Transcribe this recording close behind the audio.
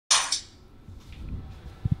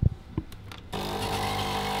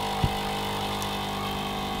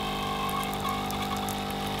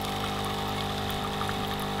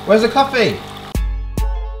Where's the coffee?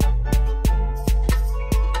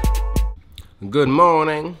 Good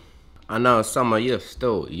morning. I know some of you are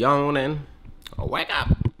still yawning. Oh, wake up.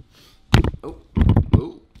 Oh,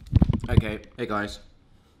 ooh. Okay, hey guys.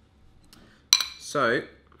 So,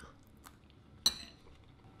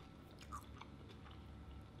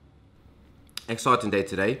 exciting day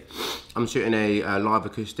today. I'm shooting a live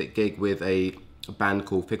acoustic gig with a band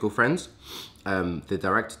called Fickle Friends. The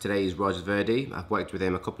director today is Raja Virdi. I've worked with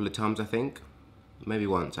him a couple of times, I think. Maybe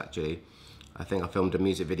once, actually. I think I filmed a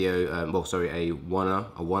music video, a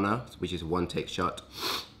one-er, which is a one-take shot,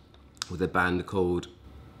 with a band called...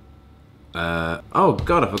 oh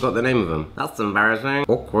god, I forgot the name of them. That's embarrassing.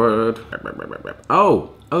 Awkward.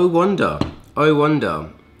 Oh Wonder.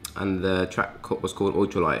 And the track was called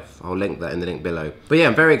Ultralife. I'll link that in the link below. But yeah,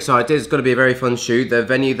 I'm very excited. It's going to be a very fun shoot. The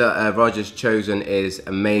venue that Raja's chosen is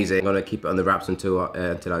amazing. I'm going to keep it on the wraps until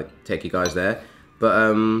I take you guys there.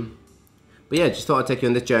 But yeah, just thought I'd take you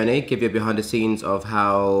on this journey, give you a behind the scenes of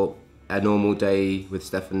how a normal day with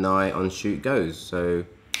Steph and I on shoot goes. So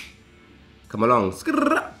come along.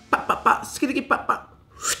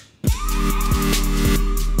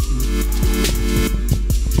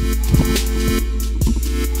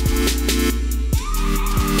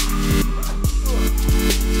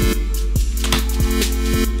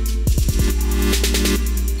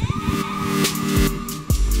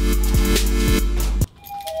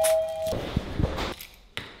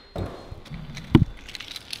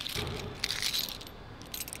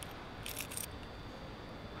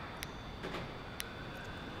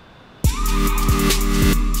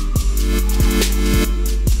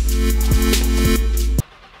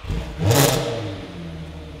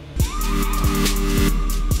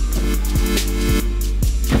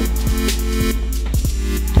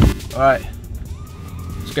 Alright,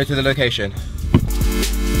 let's go to the location. I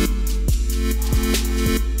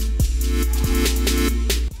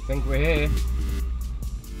think we're here.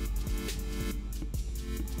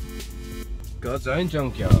 God's own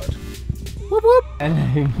junkyard. Whoop whoop!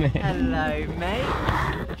 Hello mate. Hello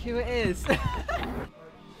mate. Look who it is.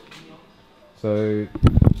 So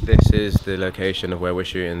this is the location of where we're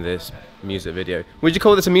shooting this music video. Would you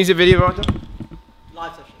call this a music video, Roger?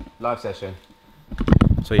 Live session. Live session.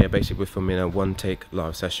 So yeah, basically we're filming a one-take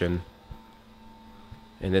live session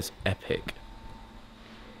in this epic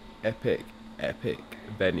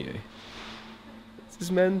venue. This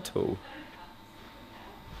is mental.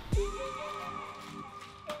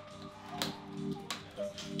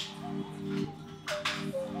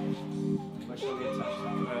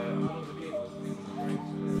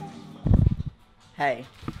 Hey,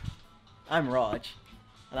 I'm Raj,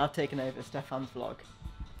 and I've taken over Stefan's vlog.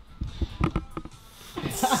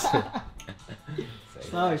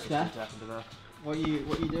 So, Steph, what are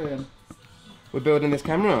you doing? We're building this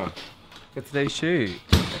camera for today's shoot.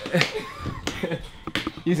 We're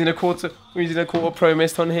using a quarter pro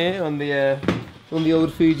mist on here on the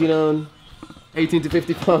old Fuji 18 to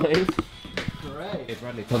 55. Great. Hey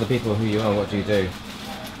Bradley, tell the people who you are. What do you do?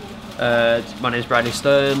 My name is Bradley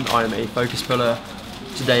Stone. I'm a focus puller.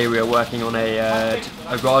 Today we are working on a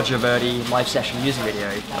Raja Virdi live session music video.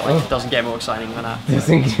 It doesn't get more exciting than that.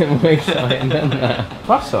 Doesn't get more exciting than that.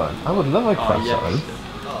 Croissant? I would love a croissant. Yes.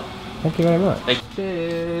 Thank you very much.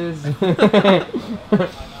 Cheers.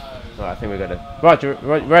 Right, I think we're gonna. Right, you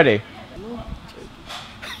ready?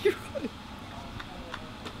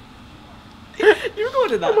 You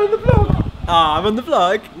recorded that? I'm on the vlog. Ah, I'm on the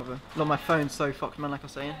vlog. Look, my phone's so fucked, man. Like I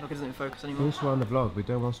was saying, look, it doesn't even focus anymore. We swear on the vlog. We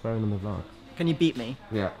don't want swearing on the vlog. Can you beat me?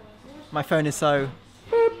 Yeah. My phone is so...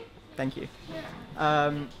 Boop. Thank you.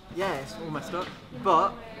 Yeah, it's all messed up.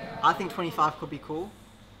 But I think 25 could be cool.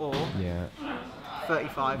 Or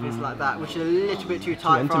 35 is like that, which is a little bit too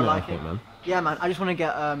tight for our liking. Man. Yeah, man. I just want to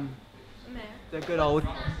get the good old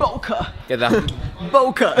Bolka. Get that.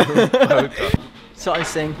 Bolka. So I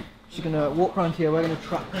sing. She's gonna walk around here. We're gonna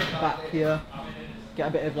track back here. Get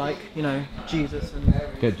a bit of like, you know, Jesus and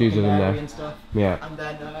get Jesus in there and stuff. Yeah. And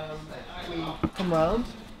then we come round.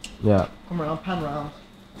 Yeah. Come around, pan round.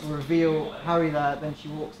 We'll reveal Harry there. Then she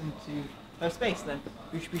walks into her space. Then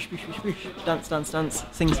boosh, boosh, boosh, boosh, boosh. Dance, dance, dance.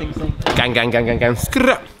 Sing, sing, sing. Gang, gang, gang, gang, gang.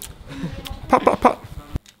 Skrrr. Pop, pop, pop.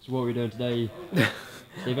 So what are we doing today,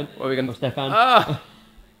 Stephen? What are we gonna? Or Stefan? Ah.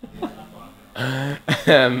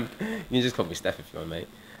 You just call me Steph if you want, mate.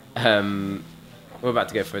 We're about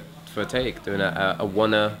to go for a take, doing a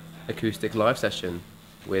one-er acoustic live session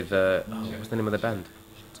with what's the name of the band?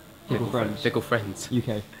 Fickle Friends. Fickle Friends.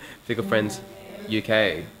 UK. Fickle Friends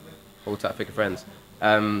UK. All type Fickle Friends.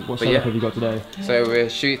 What setup have you got today? So we're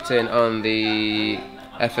shooting on the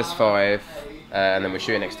FS5, and then we're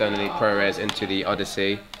shooting externally ProRes into the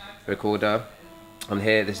Odyssey. recorder. On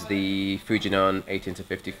here, this is the Fujinon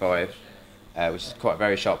 18-55, which is quite a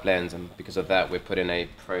very sharp lens, and because of that, we're putting a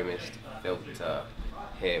Pro Mist filter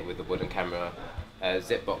here with the wooden camera,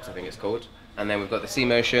 zip box I think it's called. And then we've got the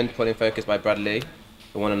C-Motion pull in focus by Bradley,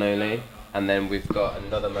 the one and only. And then we've got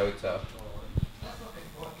another motor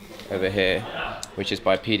over here, which is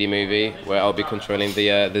by PD Movie, where I'll be controlling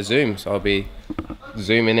the zoom. So I'll be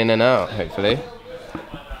zooming in and out, hopefully,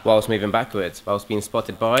 whilst moving backwards. Whilst being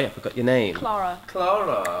spotted by, I forgot your name. Clara.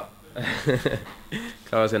 Clara.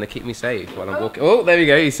 Clara's gonna keep me safe while I'm walking. Oh, there we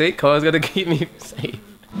go. You see, Clara's gonna keep me safe.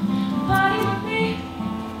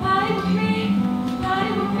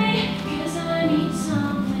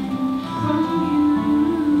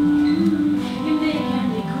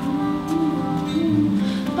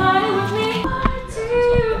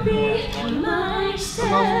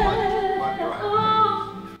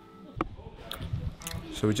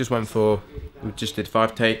 So we just did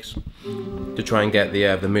 5 takes to try and get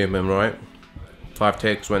the movement right. 5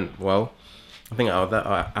 takes went well. I think out of that,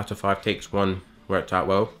 out of 5 takes, 1 worked out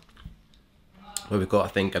well. But we've got, I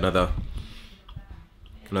think, another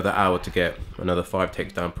hour to get another 5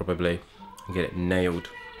 takes down probably and get it nailed.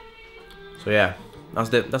 So yeah, that's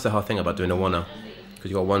the hard thing about doing a oneer,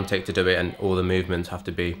 because you've got 1 take to do it and all the movements have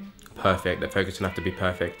to be perfect. The focusing have to be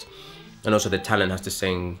perfect, and also the talent has to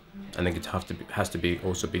sing, and the guitar has to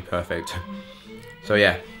also be perfect. So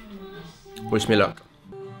yeah, wish me luck.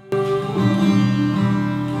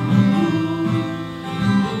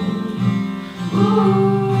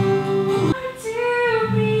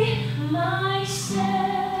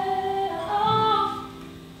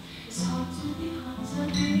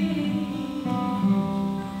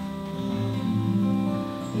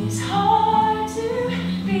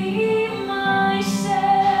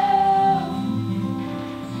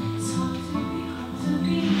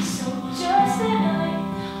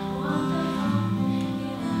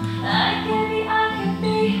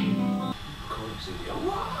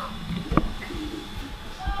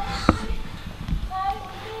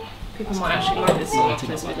 People might actually like this song to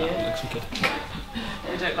this video.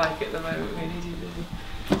 They don't like it at the moment, we're really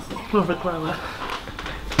busy. More of a grower.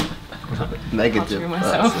 Negative.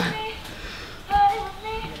 Myself.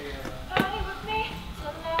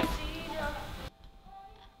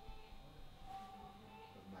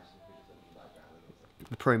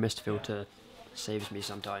 The Pro Mist filter saves me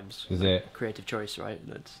sometimes. Is it? Creative choice, right?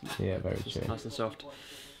 That's Yeah, very just true. nice and soft.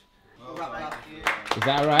 Is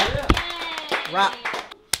that right? Rap.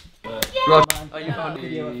 Rod. Oh, you found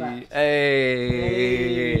video effects.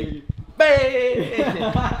 Hey!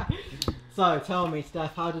 Hey! So, tell me,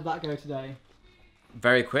 Steph, how did that go today?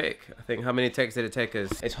 Very quick. I think, how many takes did it take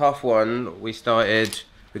us? It's 1:30.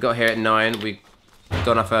 We got here at 9. We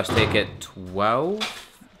done our first take at 12,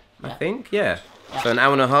 I think. Yeah. So an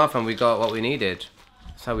hour and a half, and we got what we needed.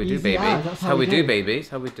 That's how we do, baby. That's how we do, baby. That's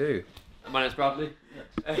how we do. My name's Bradley.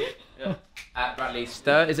 Yeah. At Bradley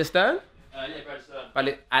Stern. Is it Stern? Yeah, Brad Stern.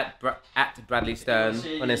 Bradley, at Bradley Stern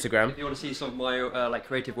on Instagram. If you want to see some of my like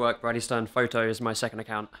creative work, Bradley Stern Photo is my second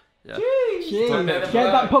account. Yeah. Jeez, get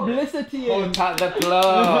that publicity in. Pat the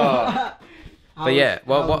plug. But yeah,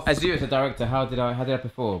 well, as you as a director, how did I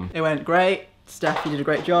perform? It went great. Steph, you did a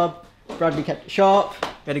great job. Bradley kept it sharp.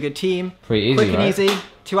 We had a good team. Pretty easy, Quick and right? easy.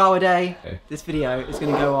 2-hour day. Okay. This video is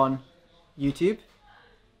going to go on YouTube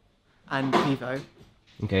and Vivo.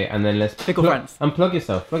 Okay, and then let's Fickle Friends. And plug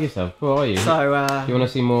yourself. Who are you? So, you want to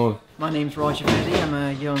see more? My name's Raja Virdi. I'm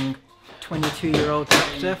a young 22-year-old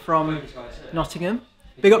director from Nottingham.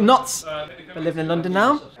 Big up Notts! I live in London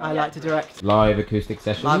now. I like to direct Live acoustic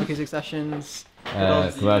sessions. live acoustic sessions,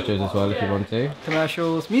 commercials as well if you want to.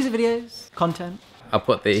 commercials, music videos, content. I'll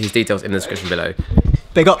put his details in the description below.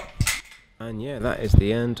 Big up! And yeah, that is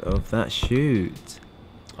the end of that shoot.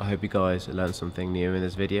 I hope you guys learned something new in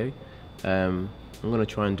this video. I'm going to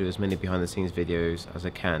try and do as many behind the scenes videos as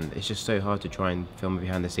I can. It's just so hard to try and film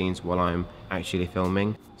behind the scenes while I'm actually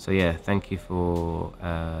filming. So yeah, thank you for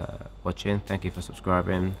watching. Thank you for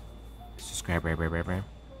subscribing. So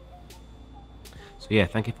yeah,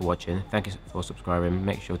 thank you for watching. Thank you for subscribing.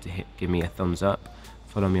 Make sure to give me a thumbs up.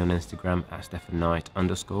 Follow me on Instagram at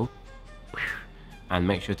 @StephenKnight_. And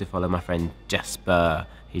make sure to follow my friend Jasper.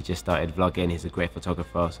 He just started vlogging. He's a great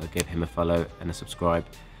photographer, so give him a follow and a subscribe.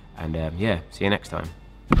 And yeah, see you next time.